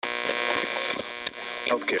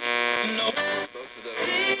healthcare.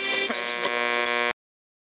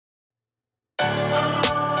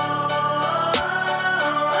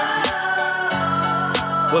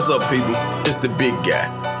 What's up, people? It's the big guy.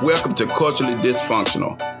 Welcome to Culturally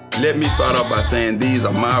Dysfunctional. Let me start off by saying these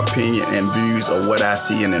are my opinion and views of what I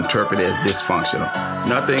see and interpret as dysfunctional.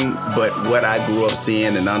 Nothing but what I grew up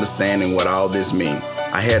seeing and understanding what all this means.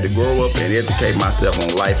 I had to grow up and educate myself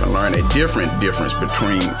on life and learn a difference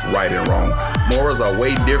between right and wrong. Morals are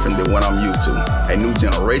way different than what I'm used to. A new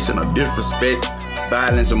generation of disrespect,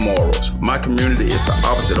 violence, and morals. My community is the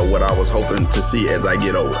opposite of what I was hoping to see as I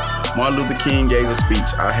get older. Martin Luther King gave a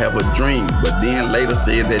speech, "I have a dream," but then later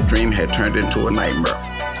said that dream had turned into a nightmare.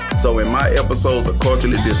 So in my episodes of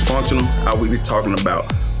Culturally Dysfunctional, I will be talking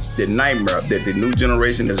about the nightmare that the new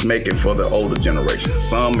generation is making for the older generation.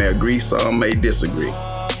 Some may agree, some may disagree.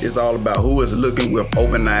 It's all about who is looking with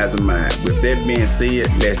open eyes and mind. With that being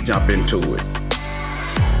said, let's jump into it.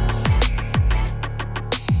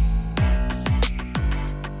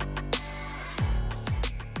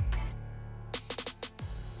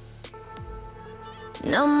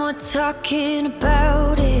 No more talking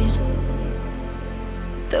about it.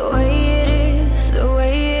 The way it is, the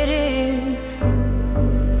way it is.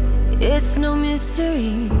 It's no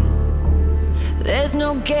mystery. There's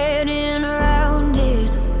no getting around it.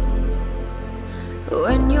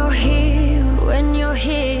 When you're here,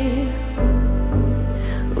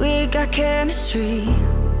 we got chemistry.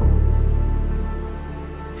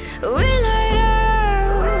 We light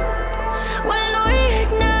up when we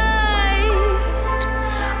ignite.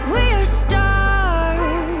 We're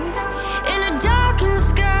stars in a darkened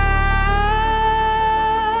sky.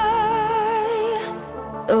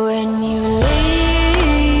 When you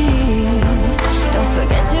leave, don't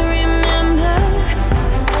forget to remember.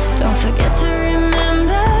 Don't forget to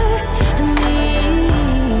remember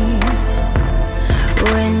me.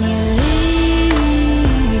 When you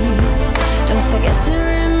leave, don't forget to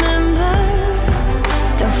remember.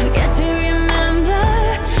 Don't forget to remember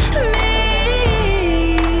me.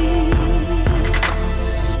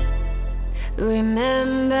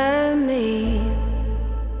 Remember me.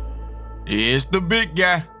 It's the big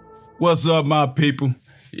guy. What's up, my people?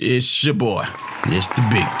 It's your boy. It's the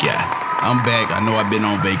big guy. I'm back. I know I've been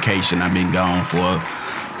on vacation. I've been gone for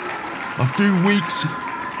a few weeks.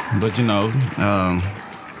 But, I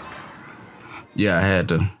had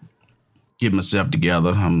to get myself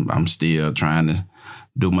together. I'm still trying to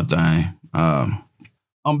do my thing.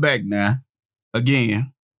 I'm back now.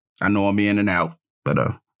 Again, I know I'm in and out, but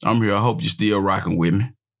I'm here. I hope you're still rocking with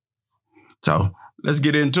me. So let's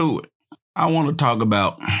get into it. I want to talk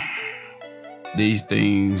about these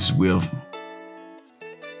things with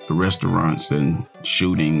the restaurants and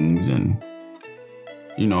shootings and,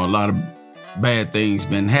 a lot of bad things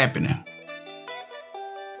been happening,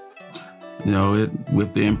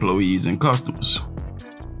 with the employees and customers.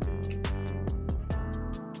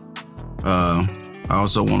 I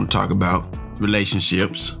also want to talk about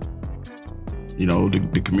relationships,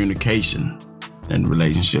 the communication and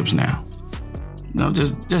relationships now.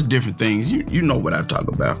 Just different things. You know what I talk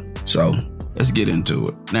about. So let's get into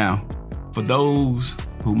it. Now, for those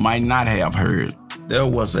who might not have heard, there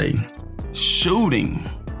was a shooting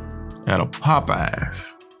at a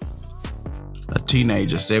Popeyes. A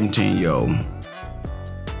teenager, 17-year-old,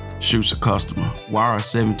 shoots a customer. Why are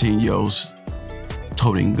 17-year-olds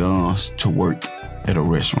toting guns to work at a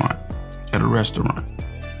restaurant?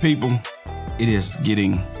 People, it is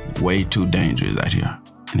getting way too dangerous out here.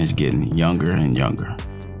 And it's getting younger and younger.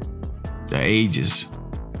 The ages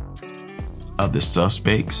of the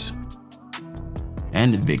suspects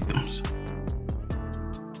and the victims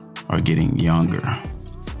are getting younger.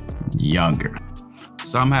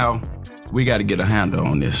 Somehow, we got to get a handle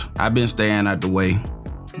on this. I've been staying out the way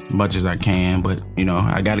much as I can, but,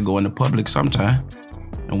 I got to go into public sometime.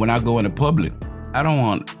 And when I go into public, I don't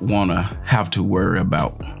want to have to worry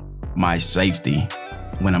about my safety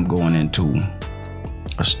when I'm going into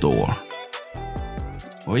a store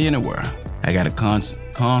or anywhere. I got to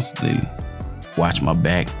constantly watch my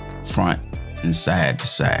back, front, and side to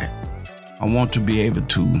side. I want to be able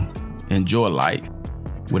to enjoy life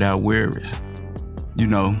without worries.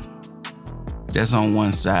 That's on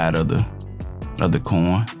one side of the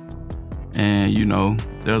coin. And,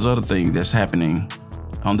 there's other things that's happening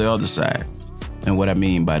on the other side. And what I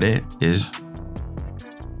mean by that is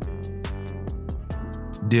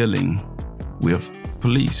dealing with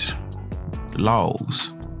police,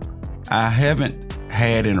 laws. I haven't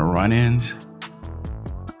had any run-ins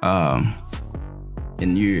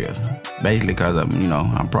in years, basically because I'm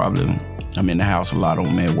in the house a lot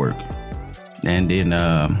on network. And then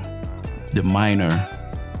the minor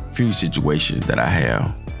few situations that I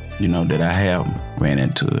have ran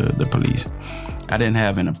into the police. I didn't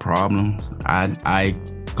have any problem. I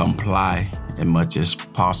comply as much as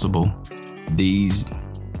possible. These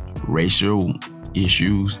racial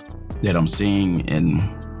issues that I'm seeing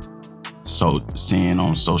seeing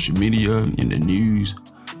on social media, in the news,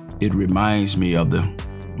 it reminds me of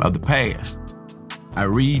the past. I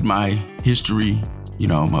read my history,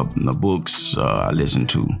 my books. I listen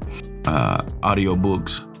to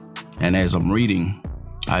audiobooks, and as I'm reading,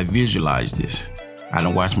 I visualize this. I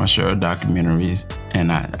don't watch my share of documentaries,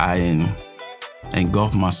 and I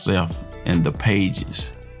engulf myself in the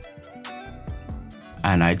pages,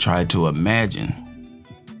 and I try to imagine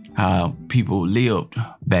how people lived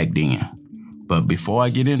back then. But before I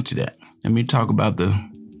get into that, let me talk about the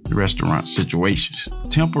restaurant situations.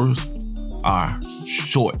 Tempers are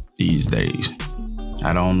short these days.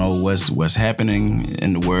 I don't know what's happening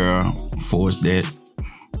in the world for us that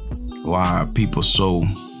why are people so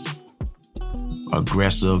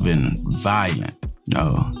aggressive and violent.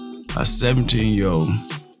 A 17-year-old,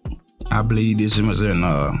 I believe this was in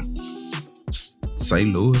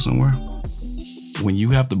St. Louis somewhere. When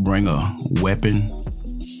you have to bring a weapon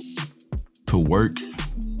to work,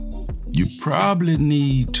 you probably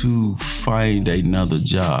need to find another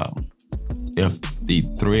job if the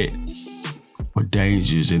threat or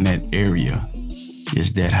dangers in that area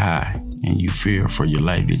is that high and you fear for your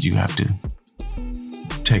life that you have to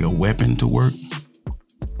take a weapon to work.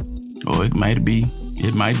 Or it might be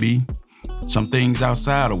some things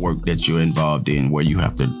outside of work that you're involved in where you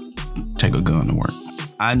have to take a gun to work.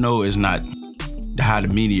 I know it's not how the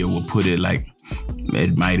media will put it, like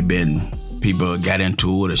it might have been people got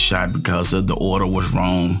into it or shot because of the order was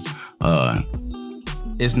wrong.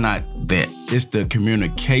 It's not that. It's the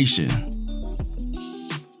communication,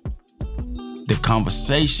 the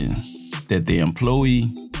conversation that the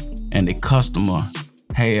employee and the customer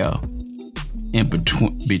have in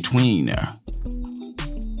between there.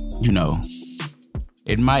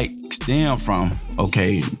 It might stem from,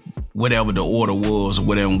 okay, whatever the order was or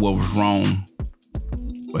what was wrong.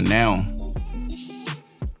 But now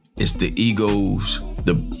it's the egos,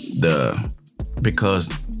 because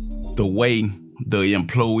the way the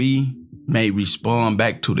employee may respond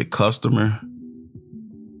back to the customer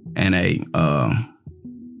in a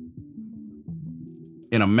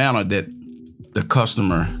manner that the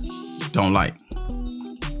customer don't like.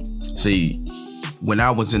 See, when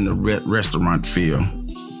I was in the restaurant field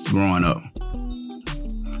growing up,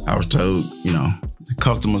 I was told, the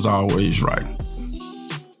customer's always right.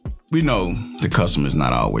 We know the customer's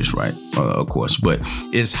not always right, of course, but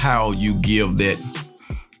it's how you give that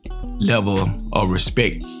level of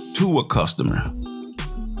respect to a customer.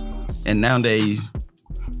 And nowadays,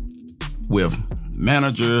 with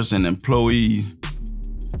managers and employees,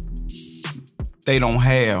 they don't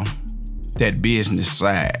have that business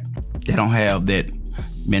side. They don't have that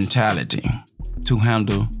mentality to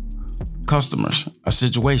handle customers or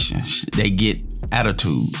situations. They get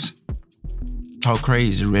attitudes, talk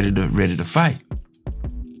crazy, ready to fight.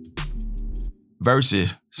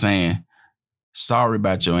 Versus saying, sorry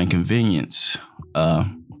about your inconvenience.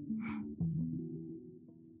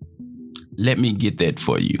 Let me get that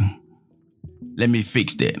for you. Let me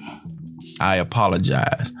fix that. I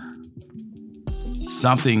apologize.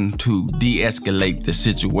 Something to de-escalate the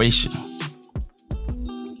situation.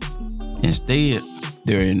 Instead,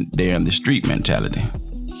 they're in the street mentality.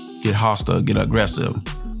 Get hostile, get aggressive,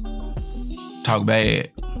 talk bad.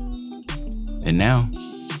 And now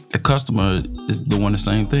the customer is doing the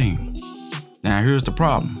same thing. Now here's the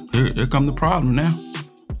problem. Here come the problem now.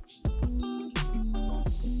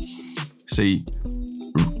 See,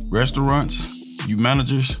 restaurants, you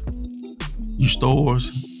managers, you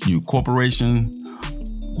stores, you corporation,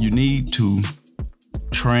 you need to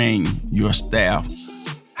train your staff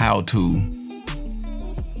how to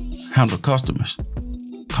handle customers.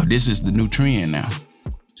 Because this is the new trend now.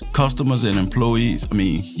 Customers and employees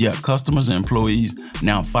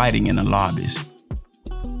now fighting in the lobbies.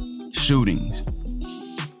 Shootings.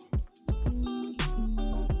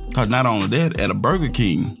 Because not only that, at a Burger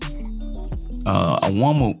King, a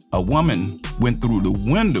woman went through the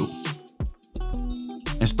window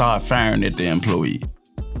and started firing at the employee.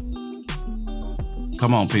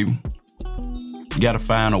 Come on, people. You got to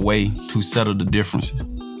find a way to settle the differences.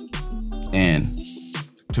 And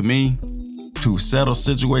to me, to settle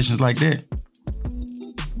situations like that,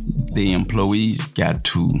 the employees got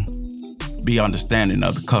to be understanding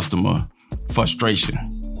of the customer frustration.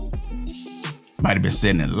 Might have been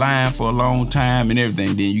sitting in line for a long time and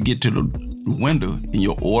everything. Then you get to the window and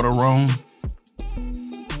your order wrong.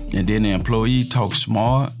 And then the employee talks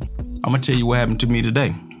smart I'm gonna tell you what happened to me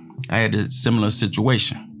today. I had a similar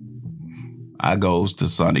situation. I goes to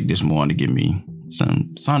Sonic this morning to get me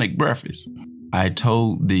some Sonic breakfast. I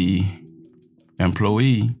told the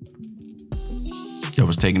employee that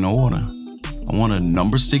was taking the order, I want a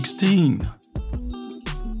number 16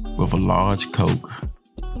 with a large Coke,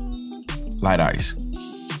 light ice,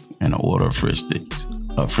 and an order of French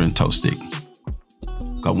toast stick.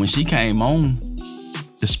 Cause when she came on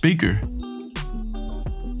the speaker,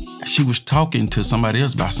 she was talking to somebody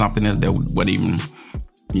else about something else that wasn't even,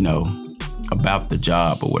 about the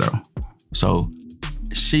job or whatever. So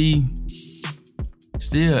she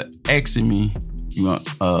still asking me,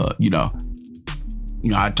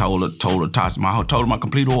 I told her my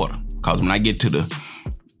complete order. Cause when I get to the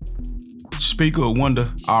speaker of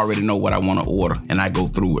wonder, I already know what I want to order and I go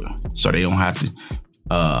through it. So they don't have to,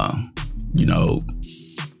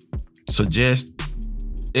 suggest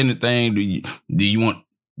anything. Do you want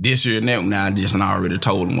this or that? Now I already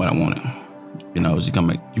told them what I wanted. She come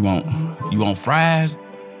back, you want fries?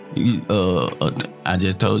 I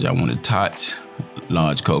just told you I wanted tots,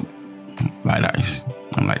 large Coke, light ice.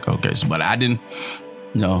 I'm like, okay, so but I didn't,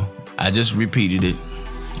 I just repeated it,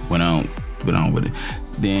 went on with it.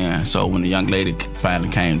 Then, so when the young lady finally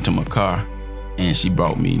came to my car and she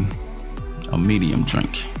brought me a medium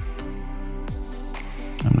drink,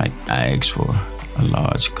 I'm like, I asked for a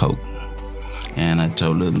large Coke. And I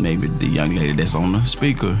told her maybe the young lady that's on the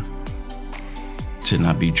speaker to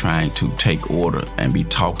not be trying to take order and be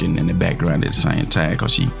talking in the background at the same time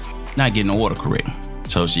because she not getting the order correct.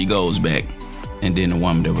 So she goes back and then the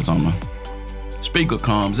woman that was on the speaker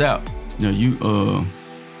comes out. Now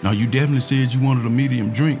you definitely said you wanted a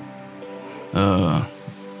medium drink.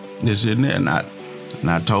 This and that.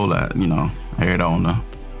 And I told her, I heard on the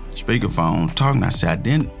speakerphone talking. I said, I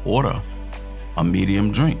didn't order a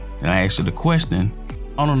medium drink. And I asked her the question,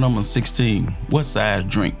 on the number 16, what size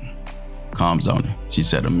drink comes on it? She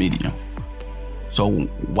said a medium. So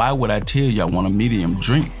why would I tell you I want a medium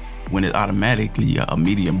drink when it automatically a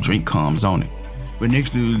medium drink comes on it? But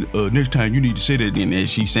next time you need to say that. Then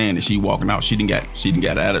as she's saying that she walking out, she didn't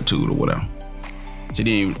got attitude or whatever. She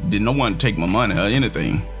didn't no one take my money or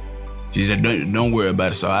anything. She said don't worry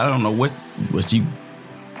about it. So I don't know what she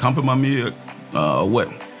comping my meal or what,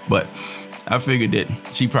 but I figured that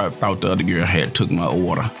she probably thought the other girl had took my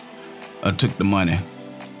order or took the money,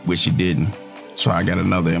 which she didn't. So I got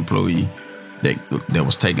another employee that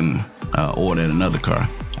was taking order in another car.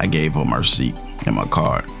 I gave her my receipt and my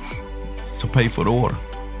card to pay for the order.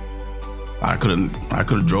 I could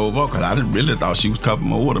have drove up because I didn't really thought she was copying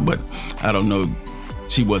my order, but I don't know,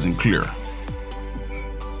 she wasn't clear.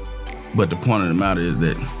 But the point of the matter is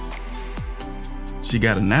that she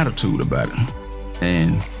got an attitude about it,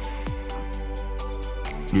 and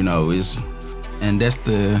and that's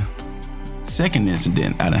the second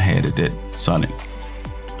incident I done had at that Sonic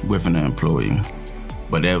with an employee.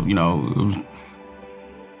 But that, it was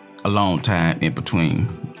a long time in between,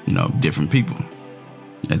 different people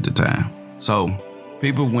at the time. So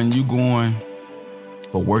people, when you going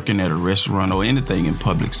or working at a restaurant or anything in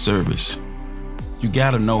public service, you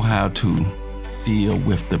gotta know how to deal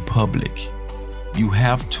with the public. You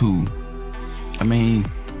have to,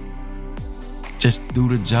 just do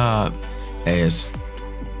the job as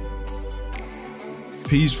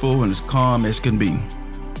peaceful and as calm as can be.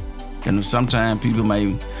 And sometimes people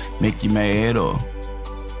may make you mad or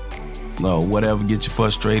whatever, get you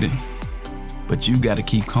frustrated. But you got to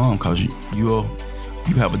keep calm because you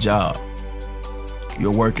have a job. You're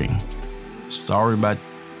working. Sorry about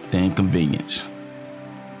the inconvenience.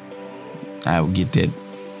 I will get that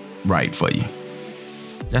right for you.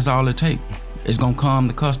 That's all it takes. It's going to calm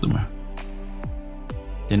the customer.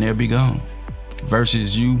 Then they'll be gone.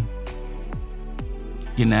 Versus you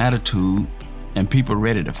getting an attitude and people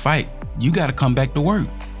ready to fight. You got to come back to work.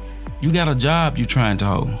 You got a job you're trying to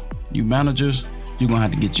hold. You managers, you're going to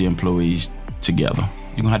have to get your employees together.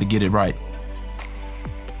 You're going to have to get it right.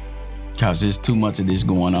 Because there's too much of this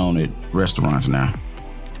going on at restaurants now.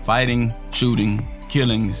 Fighting, shooting,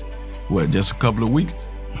 killings. Just a couple of weeks?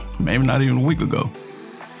 Maybe not even a week ago.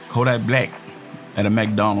 Kodak Black at a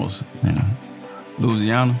McDonald's in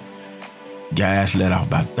Louisiana. Guys let off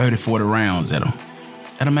about 30, 40 rounds at him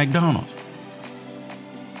at a McDonald's.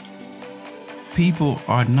 People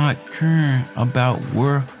are not caring about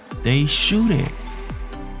where they shoot at.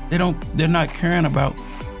 They're not caring about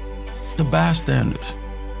the bystanders.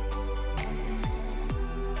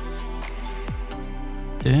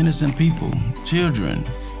 The innocent people, children,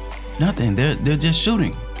 nothing. They're just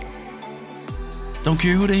shooting. Don't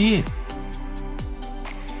care who they hit.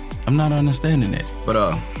 I'm not understanding that. But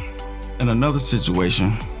in another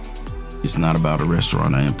situation, it's not about a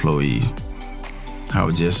restaurant or employees. I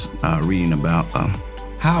was just reading about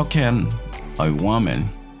how can a woman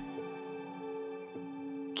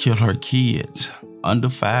kill her kids under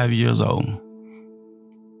 5 years old.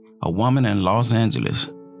 A woman in Los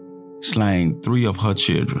Angeles slain 3 of her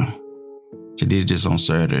children. She did this on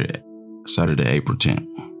Saturday, April 10th.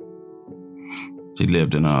 She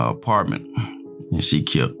lived in an apartment and she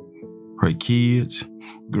killed her kids.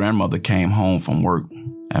 Grandmother came home from work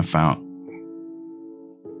and found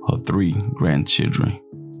her 3 grandchildren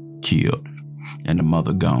killed and the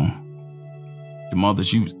mother gone. The mother,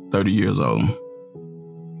 she was 30 years old.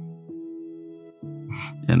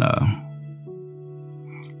 In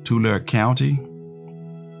Tulare County,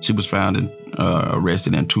 she was found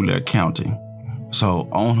arrested in Tulare County. So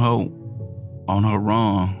on her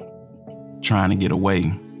run, trying to get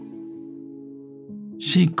away,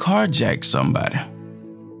 she carjacked somebody.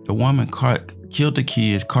 The woman killed the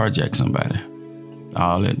kids, carjacked somebody.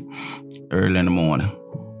 All that early in the morning.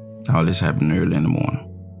 All this happened early in the morning.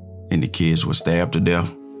 And the kids were stabbed to death.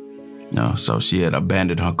 So she had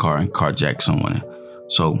abandoned her car and carjacked someone.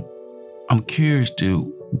 So I'm curious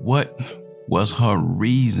to what was her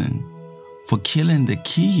reason for killing the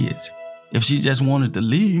kids? If she just wanted to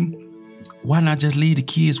leave, why not just leave the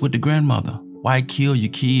kids with the grandmother? Why kill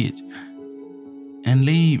your kids and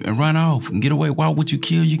leave and run off and get away? Why would you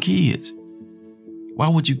kill your kids? Why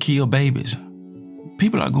would you kill babies?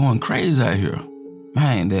 People are going crazy out here.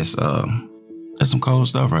 Man, that's some cold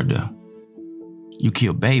stuff right there. You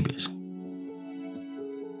kill babies.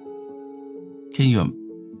 Can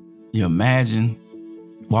you imagine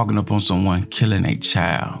walking up on someone killing a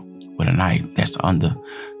child with a knife that's under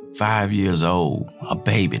 5 years old, a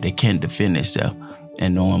baby that can't defend itself,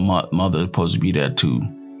 and knowing mother is supposed to be there to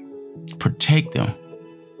protect them,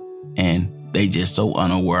 and they just so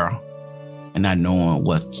unaware and not knowing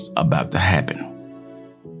what's about to happen?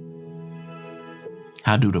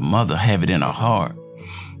 How do the mother have it in her heart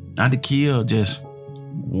not to kill just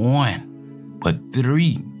 1, but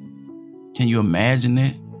 3? Can you imagine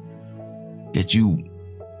it? That you,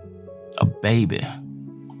 a babies,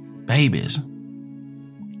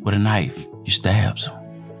 with a knife, you stab them.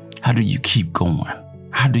 How do you keep going?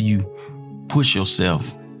 How do you push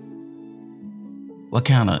yourself? What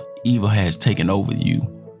kind of evil has taken over you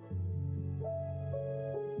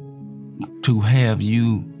to have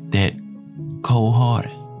you that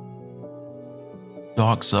cold-hearted,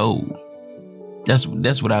 dark soul? That's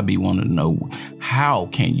what I be wanting to know. How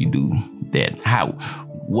can you do that?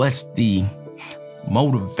 What's the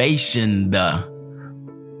motivation?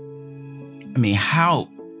 How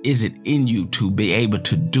is it in you to be able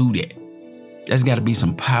to do that? That's got to be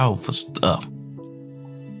some powerful stuff.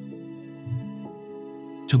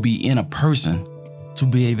 To be in a person, to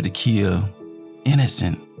be able to kill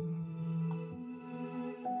innocent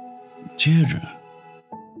children.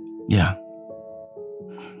 Yeah.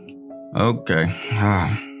 Okay.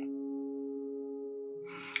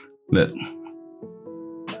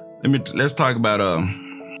 Let's talk about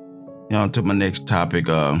to my next topic,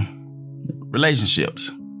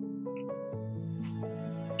 relationships.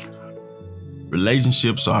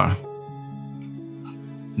 Relationships are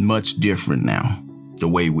much different now. The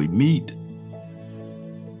way we meet,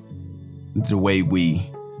 the way we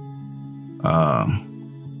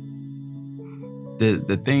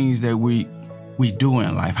the things that we do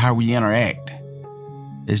in life, how we interact,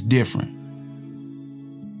 is different.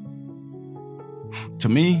 To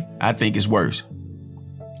me, I think it's worse.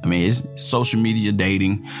 It's social media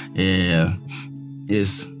dating,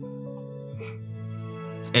 it's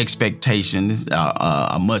expectations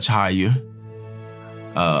are much higher.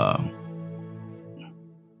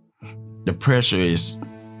 The pressure is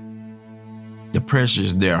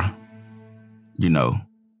there,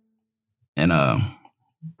 and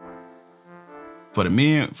for the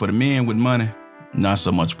men with money, not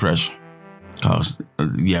so much pressure, cause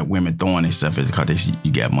you got women throwing themselves at because they see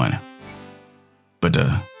you got money. But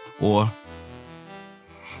or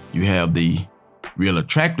you have the real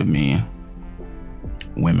attractive men,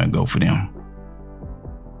 women go for them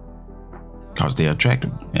because they're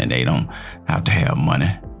attractive and they don't have to have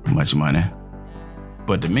much money.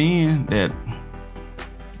 But the men that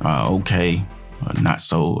are okay, are not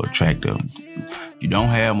so attractive, you don't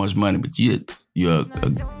have much money, but you're a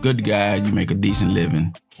good guy, you make a decent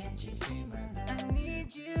living,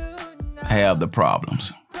 have the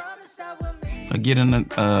problems. Getting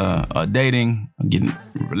a dating, getting a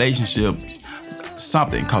relationship,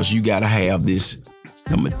 something, cause you gotta have the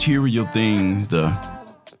material things.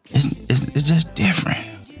 It's just different.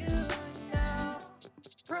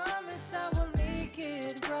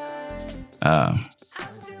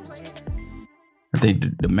 think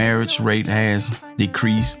the marriage rate has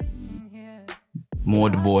decreased.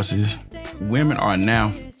 More divorces. Women are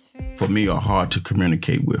now, for me, are hard to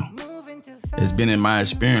communicate with. It's been in my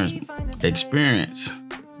experience.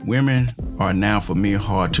 Women are now, for me,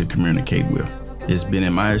 hard to communicate with. It's been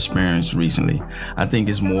in my experience recently. I think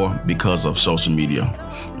it's more because of social media.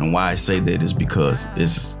 And why I say that is because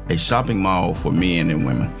it's a shopping mall for men and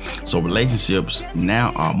women. So relationships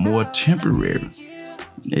now are more temporary,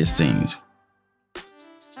 it seems.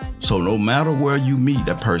 So no matter where you meet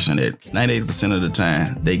a person at, 98% of the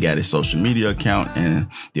time, they got a social media account and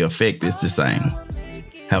the effect is the same.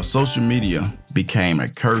 How social media became a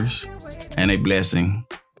curse and a blessing,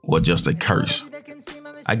 or just a curse.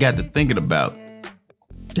 I got to thinking about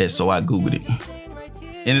that, so I Googled it.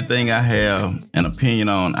 Anything I have an opinion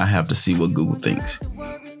on, I have to see what Google thinks.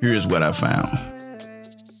 Here's what I found.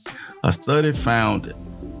 A study found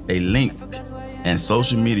a link in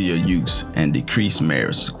social media use and decreased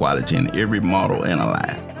marriage quality in every model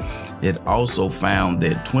analyzed. It also found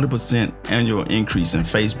that 20% annual increase in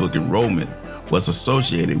Facebook enrollment was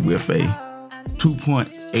associated with a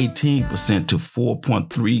 2.18% to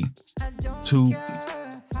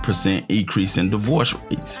 4.32% increase in divorce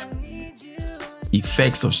rates.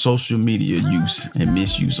 Effects of social media use and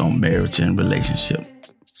misuse on marriage and relationship.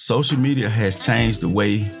 Social media has changed the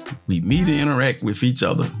way we meet and interact with each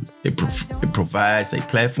other. It provides a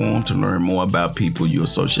platform to learn more about people you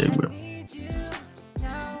associate with.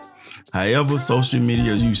 However, social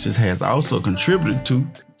media usage has also contributed to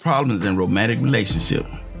problems in romantic relationships.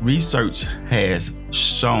 Research has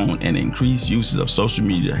shown an increased usage of social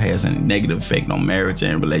media has a negative effect on marriage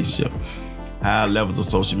and relationship. High levels of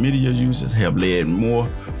social media usage have led more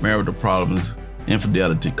marital problems,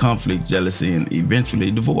 infidelity, conflict, jealousy, and eventually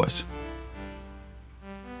divorce.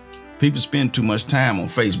 People spend too much time on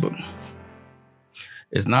Facebook.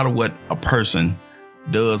 It's not what a person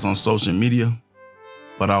does on social media,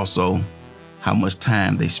 but also how much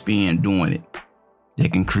time they spend doing it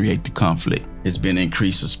that can create the conflict. It's been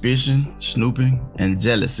increased suspicion, snooping, and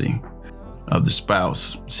jealousy of the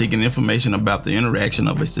spouse, seeking information about the interaction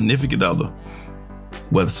of a significant other.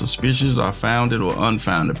 Whether suspicions are founded or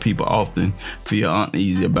unfounded, people often feel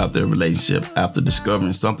uneasy about their relationship after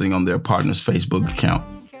discovering something on their partner's Facebook account.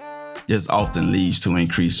 This often leads to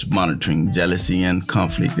increased monitoring, jealousy, and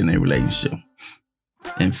conflict in a relationship.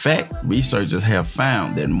 In fact, researchers have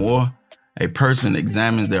found that more a person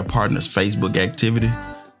examines their partner's Facebook activity,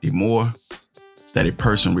 the more that a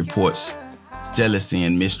person reports jealousy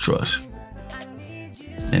and mistrust.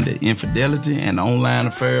 And the infidelity and online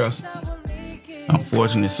affairs,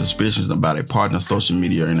 unfortunately, suspicions about a partner's social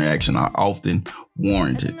media interaction are often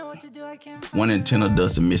warranted. 1 in 10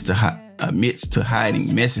 adults admits to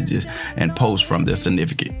hiding messages and posts from their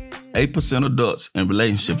significant. 8% of adults in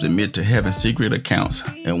relationships admit to having secret accounts,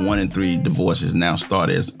 and 1 in 3 divorces now start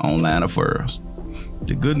as online affairs.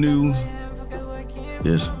 The good news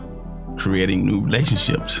is creating new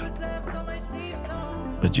relationships.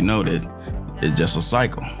 But you know that it's just a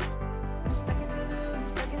cycle.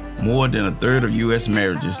 More than a third of U.S.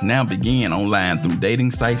 marriages now begin online through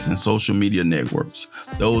dating sites and social media networks.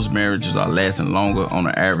 Those marriages are lasting longer on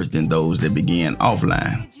average than those that begin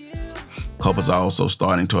offline. Couples are also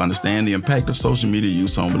starting to understand the impact of social media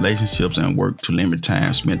use on relationships and work to limit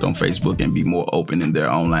time spent on Facebook and be more open in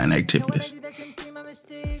their online activities.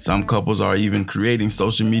 Some couples are even creating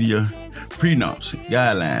social media prenups,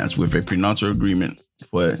 guidelines with a prenuptial agreement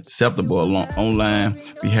for acceptable online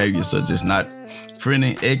behavior such as not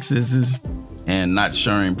friending exes and not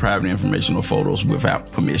sharing private information or photos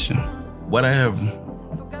without permission.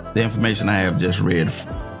 The information I have just read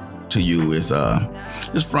to you is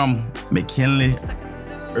from McKinley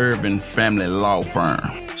Urban Family Law Firm.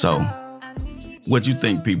 So, what you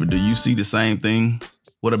think, people? Do you see the same thing?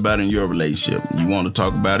 What about in your relationship? You want to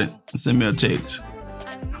talk about it? Send me a text.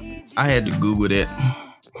 I had to Google that.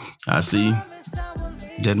 I see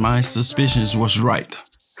that my suspicions was right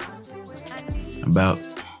about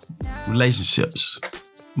relationships.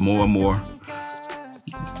 More and more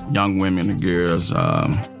young women and girls,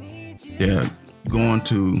 they're going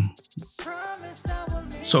to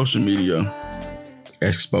social media,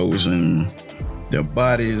 exposing their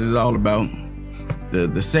bodies. It's all about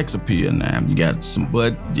the sex appeal now. You got some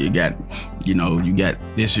butt, you got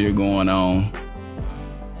this here going on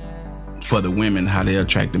for the women, how they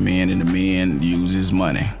attract the men, and the men uses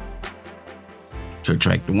money to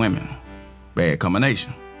attract the women. Bad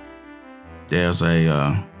combination. There's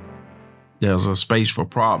a space for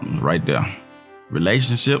problems right there.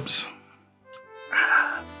 Relationships,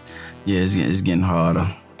 yeah, it's getting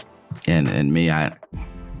harder. And me,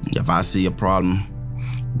 if I see a problem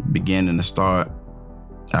beginning to start,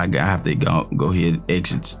 I have to go ahead,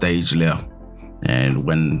 exit stage left. And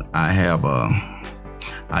when I have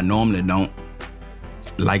I normally don't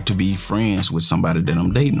like to be friends with somebody that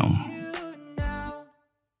I'm dating on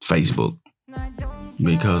Facebook,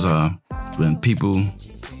 because when people, a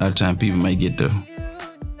lot of times people may get the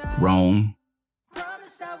wrong,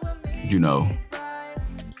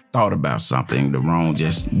 thought about something, the wrong,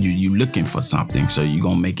 just you looking for something, so you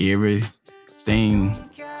gonna make everything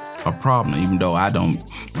a problem. Even though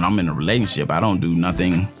when I'm in a relationship, I don't do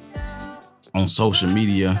nothing on social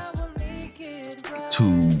media to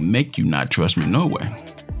make you not trust me, no way.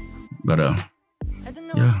 But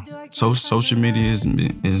so social media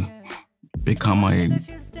is become a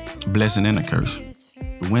blessing and a curse.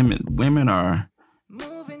 Women are,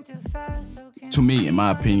 to me, in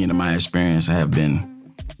my opinion, in my experience, have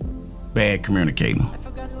been bad communicating.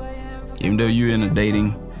 Even though you're in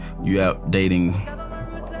you out dating,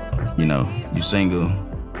 you single,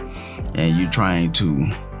 and you're trying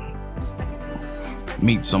to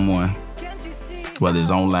meet someone, whether it's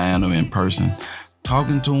online or in person,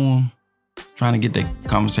 talking to them, trying to get that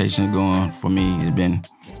conversation going, for me, it's been,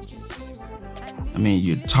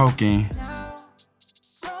 you're talking,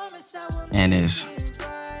 and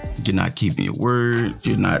you're not keeping your word,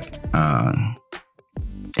 you're not,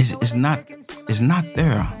 it's not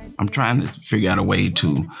there. I'm trying to figure out a way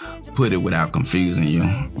to put it without confusing you.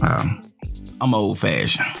 I'm old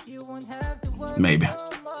fashioned, maybe.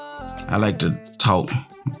 I like to talk,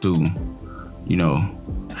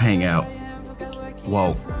 hang out,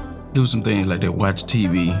 walk, do some things like that, watch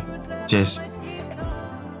TV, just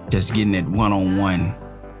getting that one-on-one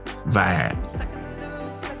vibe.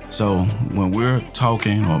 So when we're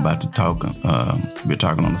talking or about to talk, we're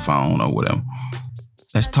talking on the phone or whatever,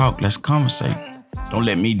 let's talk, let's conversate. Don't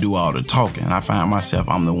let me do all the talking. I find myself,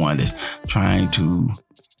 I'm the one that's trying to,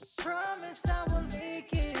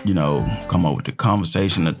 come up with the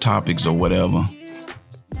conversation, the topics or whatever.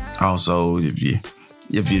 Also, if you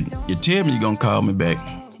tell me you're gonna call me back.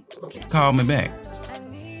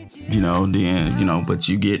 But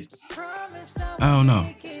you get, I don't know.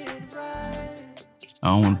 I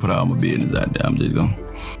don't want to put all my business out there. I'm just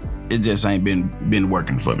it just ain't been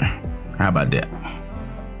working for me. How about that?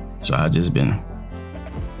 So I just been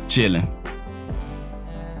chilling.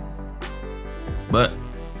 But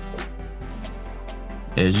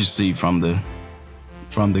as you see from the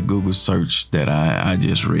Google search that I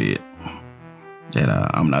just read, that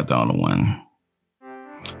I'm not the only one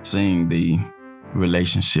seeing the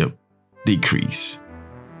relationship decrease.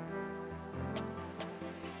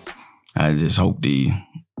 I just hope the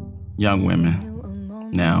young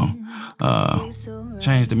women now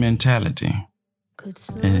change the mentality.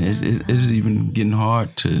 It's even getting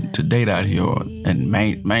hard to date out here and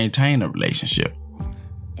maintain a relationship.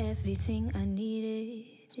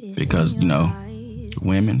 Because,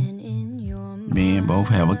 women, men both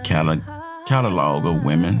have a catalog of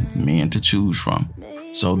men to choose from.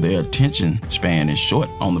 So their attention span is short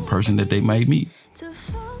on the person that they might meet.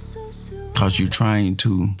 Because you're trying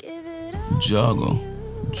to juggle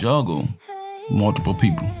multiple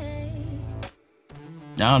people.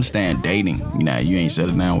 I understand dating. You ain't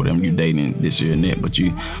settled down with them. You dating this here and that, but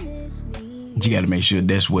you got to make sure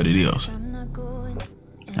that's what it is.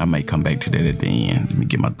 I may come back to that at the end. Let me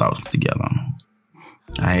get my thoughts together.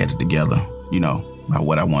 I had it together, about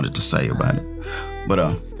what I wanted to say about it. But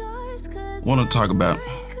I want to talk about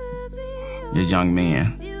this young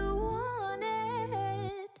man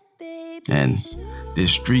and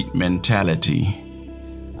this street mentality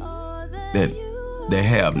that they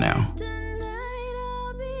have now.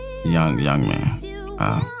 Young man.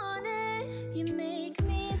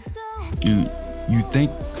 You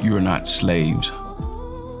think you're not slaves,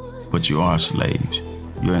 but you are slaves.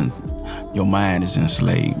 Your mind is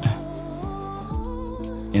enslaved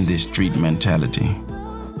in this street mentality,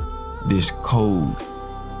 this code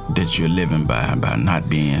that you're living by not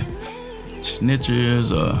being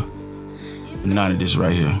snitches or none of this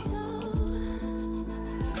right here.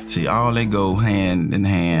 See, all they go hand in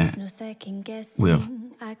hand with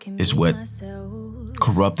is what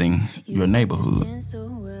corrupting your neighborhood.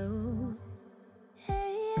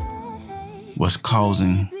 What's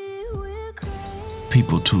causing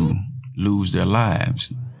people to lose their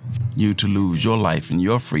lives, you to lose your life and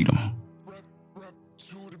your freedom.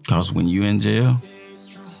 Because when you're in jail,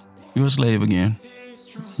 you're a slave again.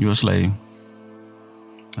 You're a slave.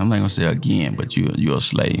 I'm not gonna say again, but you're a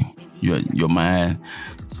slave. Your mind,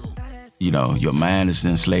 your mind is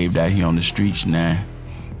enslaved out here on the streets now.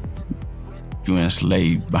 You're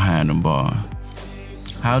enslaved behind them bars.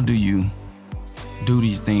 How do you do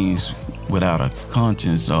these things without a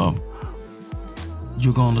conscience of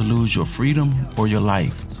you're going to lose your freedom or your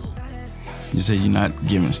life. You say you're not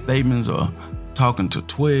giving statements or talking to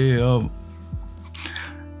 12.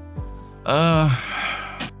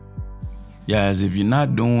 Guys, if you're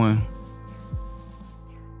not doing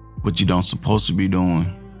what you don't supposed to be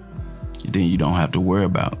doing, then you don't have to worry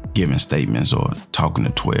about giving statements or talking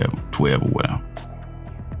to 12 or whatever.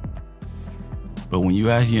 But when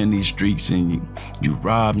you out here in these streets and you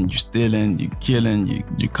robbing, you stealing, you killing,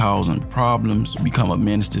 you causing problems, you become a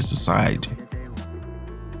menace to society.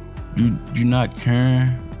 You're not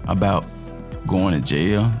caring about going to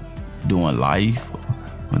jail, doing life,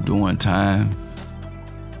 or doing time.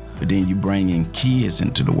 But then you bring in kids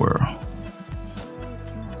into the world.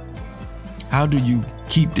 How do you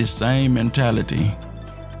keep this same mentality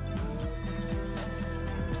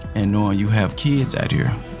and knowing you have kids out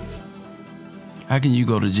here? How can you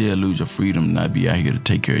go to jail, lose your freedom, and not be out here to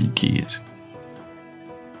take care of your kids?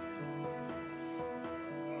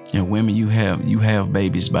 And women, you have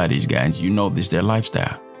babies by these guys. You know this their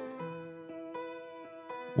lifestyle.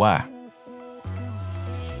 Why?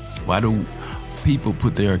 Why do people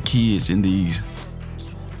put their kids in these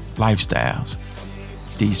lifestyles,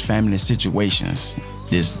 these family situations,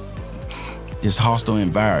 this hostile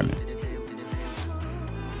environment?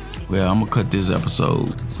 Well, I'm gonna cut this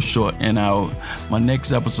episode short, and my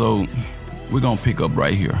next episode, we're gonna pick up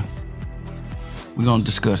right here. We're gonna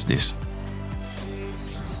discuss this.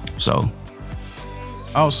 So,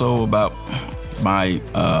 also about my,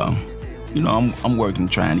 I'm working,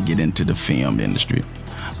 trying to get into the film industry.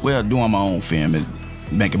 Well, doing my own film and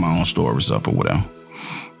making my own stories up or whatever.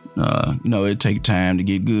 It takes time to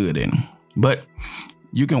get good in them. But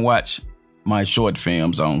you can watch my short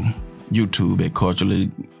films on YouTube at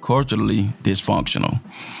Culturally Dysfunctional.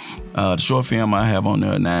 The short film I have on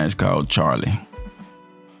there now is called Charlie.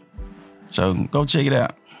 So go check it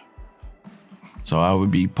out. So I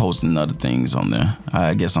would be posting other things on there.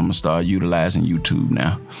 I guess I'm gonna start utilizing YouTube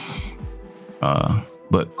now.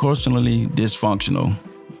 But Culturally Dysfunctional,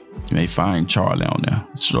 you may find Charlie on there.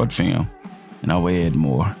 It's a short film, and I will add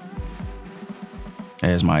more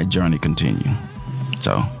as my journey continues.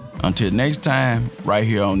 So until next time, right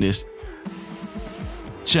here on this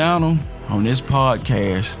channel, on this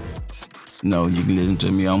podcast, you can listen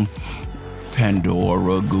to me on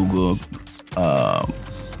Pandora, Google,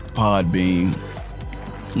 Podbean,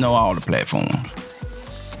 all the platforms.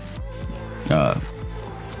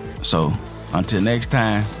 So until next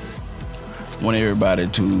time, I want everybody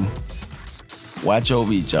to watch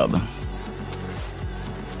over each other,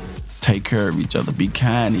 take care of each other, be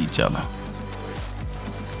kind to each other,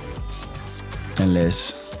 and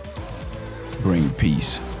let's bring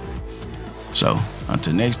peace. So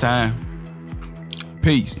until next time,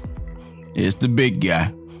 peace. It's the big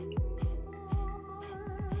guy.